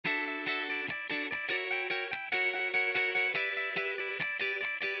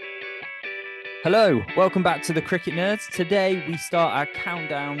Hello, welcome back to the Cricket Nerds. Today we start our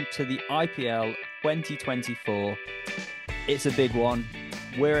countdown to the IPL 2024. It's a big one.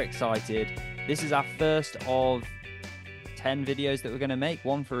 We're excited. This is our first of 10 videos that we're going to make,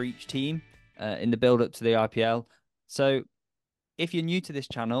 one for each team in the build up to the IPL. So if you're new to this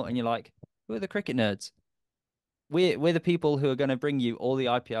channel and you're like, who are the Cricket Nerds? We're the people who are going to bring you all the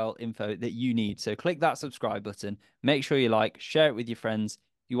IPL info that you need. So click that subscribe button. Make sure you like, share it with your friends.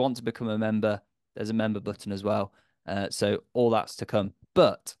 If you want to become a member, there's a member button as well. So all that's to come.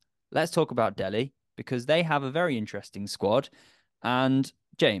 But let's talk about Delhi because they have a very interesting squad. And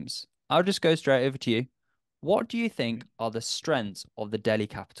James, I'll just go straight over to you. What do you think are the strengths of the Delhi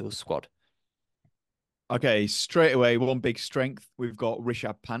Capitals squad? Okay, straight away, one big strength. We've got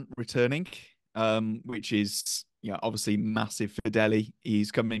RISHABH Pant returning, which is obviously massive for Delhi. He's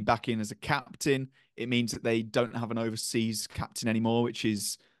coming back in as a captain. It means that they don't have an overseas captain anymore, which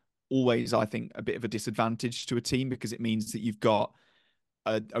is always, I think, a bit of a disadvantage to a team because it means that you've got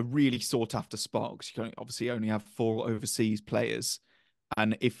a really sought after spot because you can obviously only have four overseas players.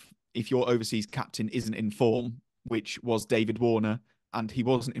 And if your overseas captain isn't in form, which was David Warner, and he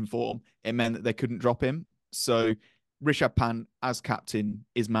wasn't in form, it meant that they couldn't drop him. So Rishabh Pant as captain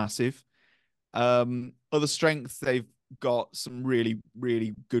is massive. Other strengths, they've got some really,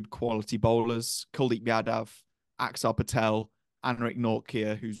 really good quality bowlers. Kuldeep Yadav, Axar Patel, Anrik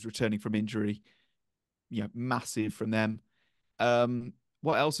Nortje, who's returning from injury. Massive from them.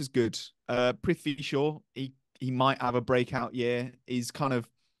 What else is good? Prithvi Shaw, he might have a breakout year. He's kind of,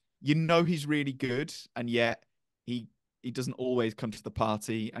 he's really good, and yet he doesn't always come to the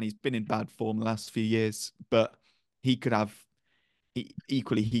party, and he's been in bad form the last few years. But he could have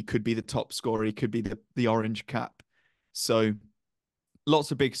equally, he could be the top scorer. He could be the orange cap. So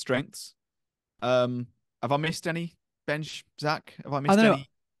lots of big strengths. Have I missed any bench, Zach? Have I I missed don't know. any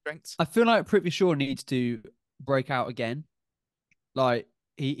strengths? I feel like Prithvi Shaw needs to break out again. Like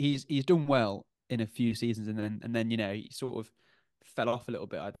he's done well in a few seasons, and then he sort of fell off a little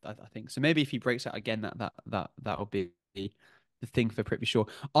bit. I think so. Maybe if he breaks out again, that will be the thing for Prithvi Shaw.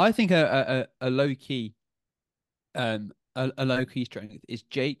 I think a low key a low key strength is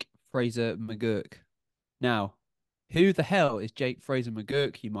Jake Fraser McGurk. Now, who the hell is Jake Fraser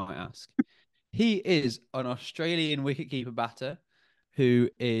McGurk? You might ask. He is an Australian wicketkeeper batter who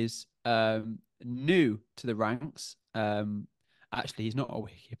is new to the ranks. Actually, he's not a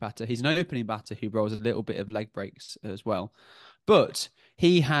wicket batter. He's an opening batter who rolls a little bit of leg breaks as well. But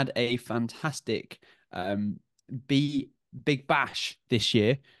he had a fantastic B big bash this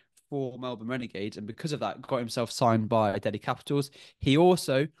year for Melbourne Renegades, and because of that, got himself signed by Delhi Capitals. He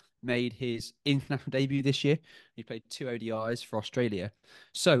also made his international debut this year. He played two ODIs for Australia.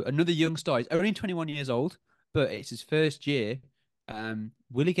 So another young star. He's only 21 years old, but it's his first year.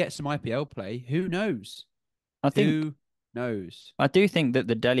 Will he get some IPL play? Who knows? I think Who knows? I do think that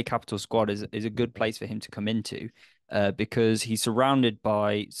the Delhi Capital squad is a good place for him to come into because he's surrounded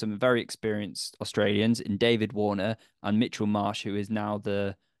by some very experienced Australians in David Warner and Mitchell Marsh, who is now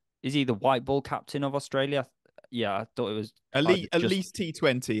is he the white ball captain of Australia? Yeah, I thought it was At just least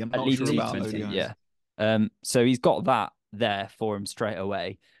T20. I'm at not least sure about T20, ODIs. yeah. So he's got that there for him straight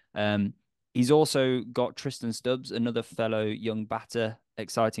away. Um, he's also got Tristan Stubbs, another fellow young batter,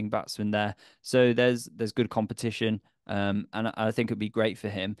 exciting batsman there. So there's good competition, and I think it'd be great for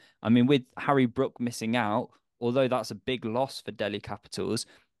him. I mean, with Harry Brook missing out, although that's a big loss for Delhi Capitals,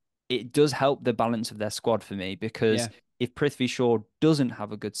 it does help the balance of their squad for me because Yeah. if Prithvi Shaw doesn't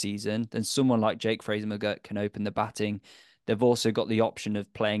have a good season, then someone like Jake Fraser McGurk can open the batting. They've also got the option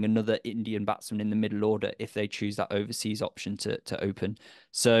of playing another Indian batsman in the middle order if they choose that overseas option to open.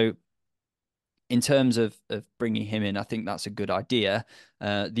 So in terms of bringing him in, I think that's a good idea.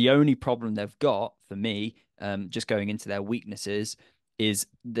 The only problem they've got for me, just going into their weaknesses, is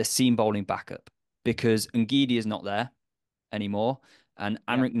the seam bowling backup because Ngidi is not there anymore. And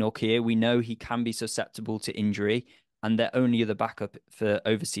Yeah. Anrik Nortje, we know he can be susceptible to injury. And their only other backup for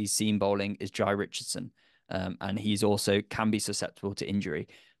overseas seam bowling is Jai Richardson. And he's also can be susceptible to injury. And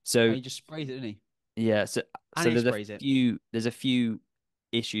So he just sprays it, doesn't he? yeah, so And he there's a sprays it. few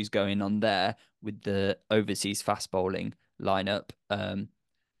issues going on there with the overseas fast bowling lineup.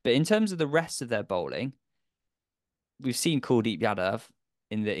 But in terms of the rest of their bowling, we've seen Kuldeep Yadav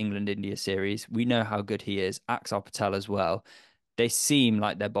in the England India series. We know how good he is. Axar Patel as well. They seem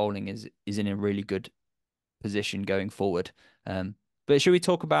like their bowling is in a really good position going forward. But should we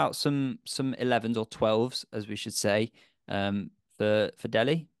talk about some 11s or 12s, as we should say, for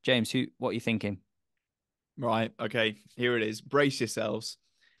Delhi? James, what are you thinking? Right. Okay. Here it is. Brace yourselves.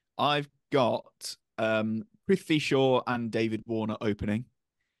 I've got Prithvi Shaw and David Warner opening.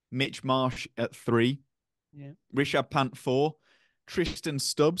 Mitch Marsh at 3, Yeah. Rishabh Pant 4, Tristan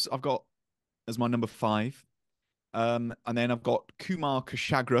Stubbs I've got as my number 5. And then I've got Kumar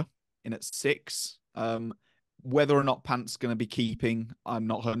Kshagra in at 6. Whether or not Pant's going to be keeping, I'm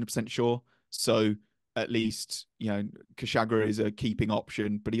not 100% sure. So at least, Kshagra is a keeping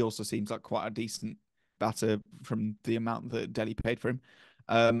option, but he also seems like quite a decent batter from the amount that Delhi paid for him.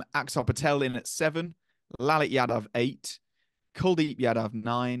 Axar Patel in at 7, Lalit Yadav 8, Kuldeep Yadav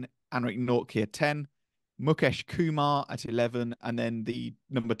 9, Anrik Nortje 10, Mukesh Kumar at 11, and then the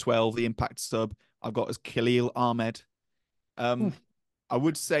number 12, the impact sub, I've got as Khalil Ahmed. I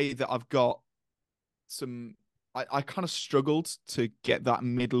would say that I've got some. I kind of struggled to get that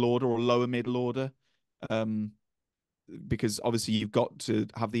middle order or lower middle order, because obviously you've got to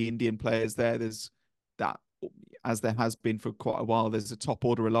have the Indian players there. There's that, as there has been for quite a while. There's a top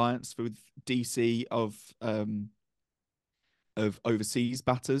order alliance with DC of overseas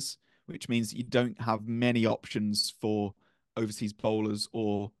batters, which means that you don't have many options for overseas bowlers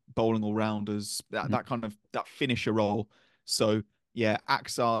or bowling all rounders. That kind of that finisher role. So yeah,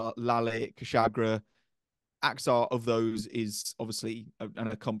 Axar, Lalit, Kshagra. Axar of those is obviously an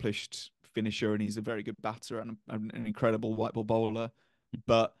accomplished finisher, and he's a very good batter and an incredible white ball bowler.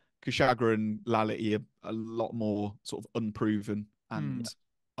 But Kshagra and Lalit are a lot more sort of unproven, and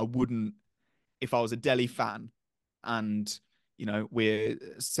I wouldn't, if I was a Delhi fan, and we're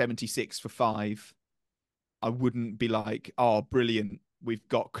 76 for 5, I wouldn't be like, oh, brilliant, we've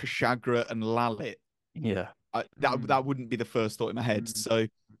got Kshagra and Lalit. Yeah, that wouldn't be the first thought in my head. So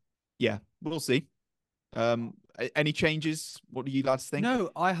yeah, we'll see. Any changes? What do you lads think? No,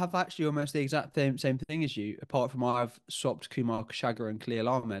 I have actually almost the exact same thing as you, apart from I've swapped Kumar Kshagra and Khalil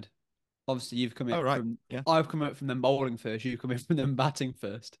Ahmed. Obviously, you've come in from I've come out from them bowling first. You've come in from them batting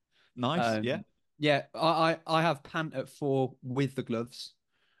first. Nice, yeah. I have Pant at 4 with the gloves,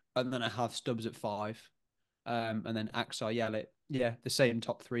 and then I have Stubbs at 5, and then Axar, Yalit. Yeah, the same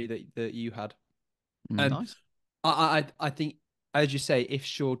top 3 that you had. Nice. I think, as you say, if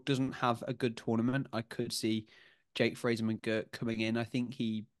Shaw doesn't have a good tournament, I could see Jake Fraser McGurk coming in. I think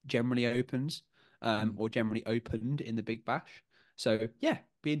he generally opens, or generally opened in the Big Bash. So yeah,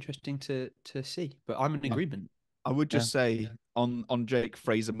 be interesting to see. But I'm in agreement. I would just say on Jake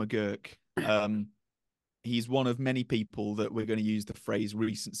Fraser McGurk, he's one of many people that we're going to use the phrase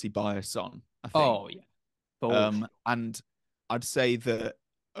recency bias on, I think. Oh yeah. And I'd say that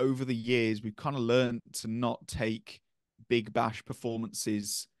over the years we've kind of learned to not take Big Bash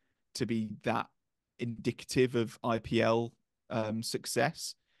performances to be that indicative of IPL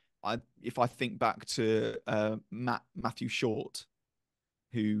success. If I think back to Matthew Short,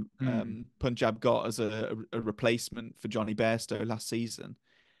 who Punjab got as a replacement for Johnny Bairstow last season,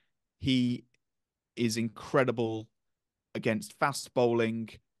 he is incredible against fast bowling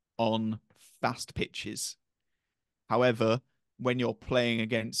on fast pitches. However, when you're playing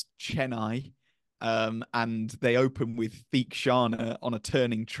against Chennai, and they open with Theekshana on a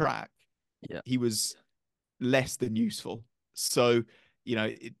turning track, he was less than useful. So,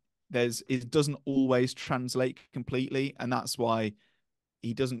 it doesn't always translate completely, and that's why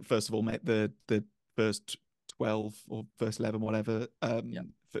he doesn't, first of all, make the first 12 or first 11, whatever,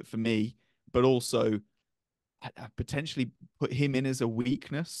 for me, but also I potentially put him in as a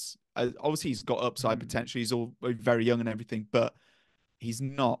weakness. Obviously, he's got upside potential. He's all very young and everything, but he's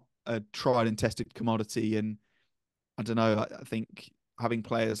not a tried and tested commodity. And I don't know, I think having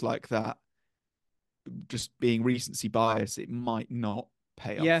players like that, just being recency bias, it might not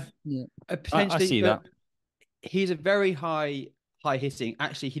pay off. Yeah. Potentially, I see that. He's a very high hitting.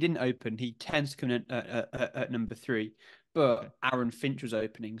 Actually, he didn't open. He tends to come in at number 3, but Aaron Finch was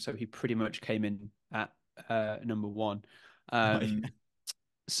opening, so he pretty much came in at number 1.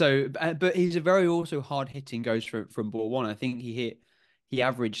 So, but he's a very also hard hitting, goes from ball 1. I think he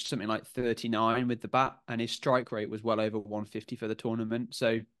averaged something like 39 with the bat, and his strike rate was well over 150 for the tournament.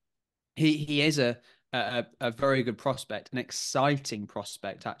 So he is a very good prospect, an exciting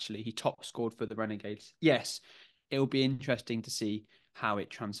prospect, actually. He top scored for the Renegades. Yes, it will be interesting to see how it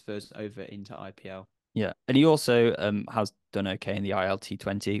transfers over into IPL. Yeah, and he also has done okay in the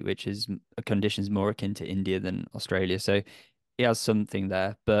ILT20, which is conditions more akin to India than Australia. So he has something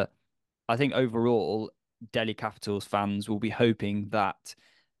there. But I think overall, Delhi Capitals fans will be hoping that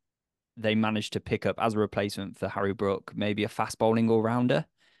they manage to pick up, as a replacement for Harry Brook, maybe a fast bowling all-rounder,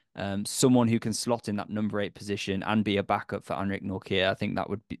 someone who can slot in that number 8 position and be a backup for Anrik Nortje. I think that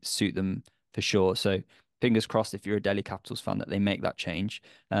would suit them for sure. So fingers crossed, if you're a Delhi Capitals fan, that they make that change.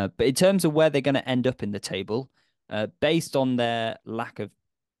 But in terms of where they're going to end up in the table, based on their lack of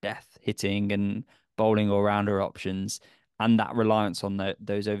death hitting and bowling all-rounder options, and that reliance on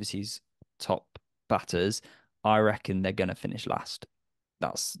those overseas top batters, I reckon they're going to finish last.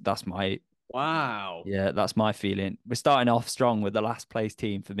 That's my Wow. Yeah, that's my feeling. We're starting off strong with the last place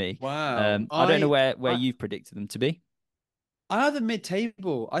team for me. Wow. I don't know where I you've predicted them to be. I have them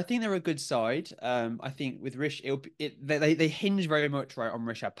mid-table. I think they're a good side. I think with they hinge very much right on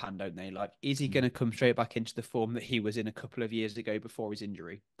Rishabh Pant, don't they? Like, is he going to come straight back into the form that he was in a couple of years ago before his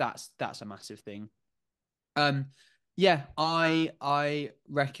injury? That's a massive thing. Um, yeah, I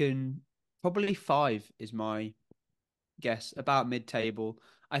reckon probably 5 is my guess, about mid-table.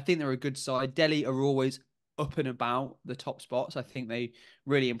 I think they're a good side. Delhi are always up and about the top spots. I think they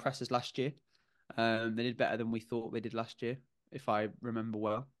really impressed us last year. They did better than we thought they did last year, if I remember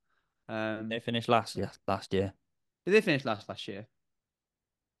well. They finished last, yeah, last year. Did they finish last year?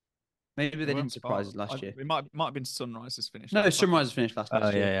 Maybe They they weren't didn't surprise far. us last year. It might have been Sunrisers finished No, last. I can't. Sunrisers finished last Oh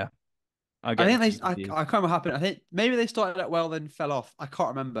year. yeah. I I get think the two I confused. can't remember what happened. I think maybe they started out well, then fell off. I can't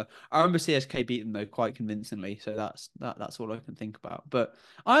remember. I remember CSK beat them though quite convincingly, so that's all I can think about. But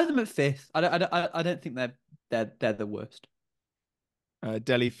I have them at 5th. I don't think they're the worst.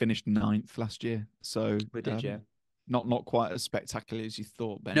 Delhi finished 9th last year, so We did, yeah. not quite as spectacular as you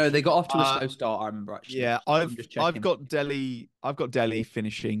thought, Ben. No, they got off to a Uh, slow start. I remember actually. yeah, I'm just checking. I've got Delhi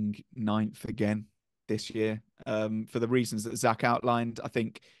finishing 9th again this year. For the reasons that Zach outlined, I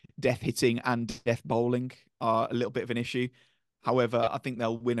think death hitting and death bowling are a little bit of an issue. However, I think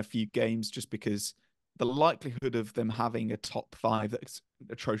they'll win a few games just because the likelihood of them having a top 5 that's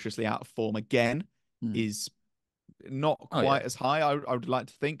atrociously out of form again is not quite as high. I would like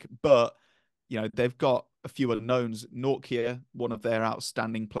to think, but they've got a few unknowns. Nortje, one of their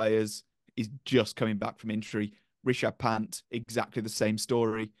outstanding players, is just coming back from injury. Rishabh Pant, exactly the same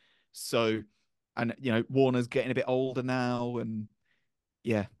story. So, and Warner's getting a bit older now, and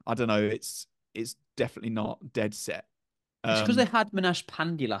yeah, I don't know. It's definitely not dead set. It's because they had Manash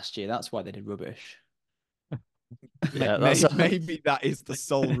Pandey last year. That's why they did rubbish. Yeah, maybe that is the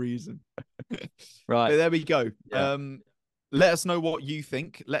sole reason. Right. But there we go. Yeah. Let us know what you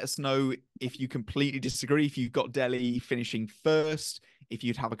think. Let us know if you completely disagree, if you've got Delhi finishing first, if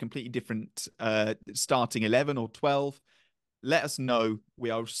you'd have a completely different starting 11 or 12. Let us know. We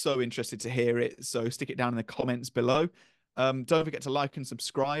are so interested to hear it. So stick it down in the comments below. Don't forget to like and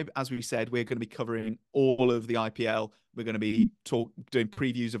subscribe. As we said, we're going to be covering all of the IPL. We're going to be doing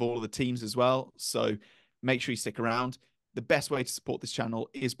previews of all of the teams as well. So make sure you stick around. The best way to support this channel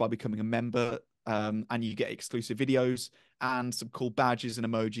is by becoming a member, and you get exclusive videos and some cool badges and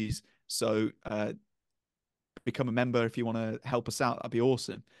emojis. So become a member if you want to help us out. That'd be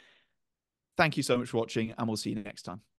awesome. Thank you so much for watching, and we'll see you next time.